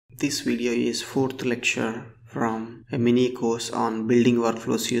This video is fourth lecture from a mini course on building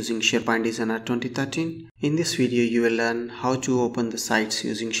workflows using SharePoint Designer 2013. In this video, you will learn how to open the sites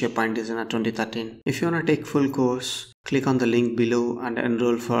using SharePoint Designer 2013. If you want to take full course, click on the link below and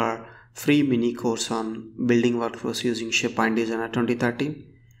enroll for free mini course on building workflows using SharePoint Designer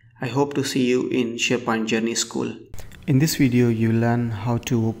 2013. I hope to see you in SharePoint Journey School. In this video, you will learn how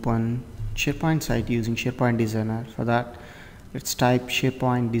to open SharePoint site using SharePoint Designer. For that, let's type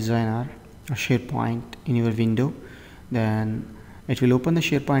SharePoint Designer or SharePoint in your window. Then it will open the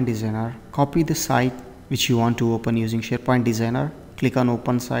SharePoint Designer. Copy the site which you want to open using SharePoint Designer. Click on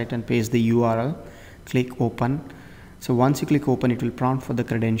Open Site and paste the URL. Click Open. So once you click Open, it will prompt for the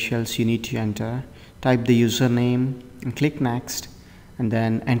credentials you need to enter. Type the username and click Next, and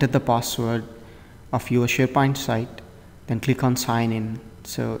then enter the password of your SharePoint site. Then click on Sign In.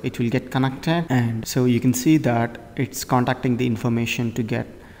 So it will get connected, and so you can see that it's contacting the information to get,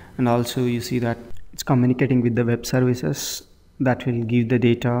 and also you see that it's communicating with the web services that will give the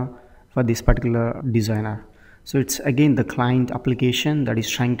data for this particular designer. So it's again the client application that is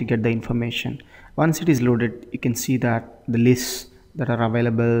trying to get the information. Once it is loaded, you can see that the lists that are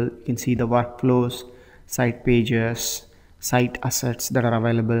available, you can see the workflows, site pages, site assets that are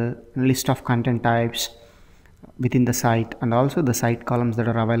available, list of content types within the site, and also the site columns that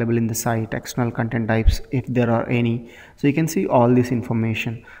are available in the site, external content types if there are any. So you can see all this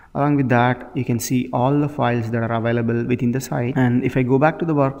information. Along with that, you can see all the files that are available within the site. And if I go back to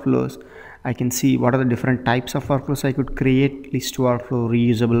the workflows, I can see what are the different types of workflows I could create: list workflow,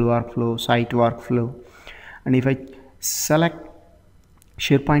 reusable workflow, site workflow. And if I select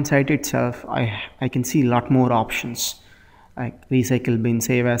SharePoint site itself, I can see a lot more options like recycle bin,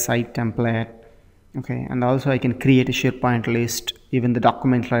 save as site template. Okay, and also I can create a SharePoint list, even the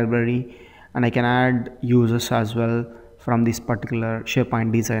document library, and I can add users as well from this particular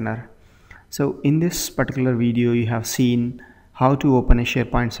SharePoint Designer. So in this particular video, you have seen how to open a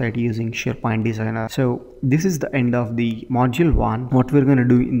SharePoint site using SharePoint Designer. So this is the end of the module 1. What we're going to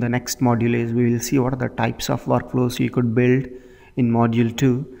do in the next module is we will see what are the types of workflows you could build in module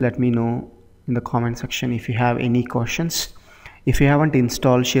 2. Let me know in the comment section if you have any questions. If you haven't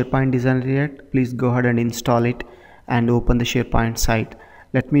installed SharePoint Designer yet, please go ahead and install it and open the SharePoint site.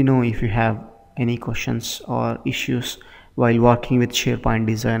 Let me know if you have any questions or issues while working with SharePoint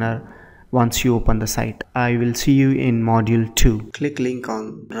Designer once you open the site. I will see you in module 2. Click link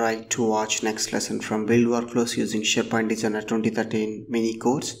on right to watch next lesson from Build Workflows using SharePoint Designer 2013 mini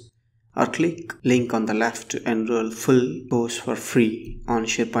course, or click link on the left to enroll full course for free on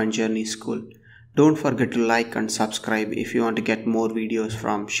SharePoint Journey School. Don't forget to like and subscribe if you want to get more videos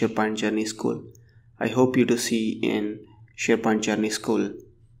from SharePoint Journey School. I hope you to see in SharePoint Journey School.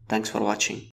 Thanks for watching.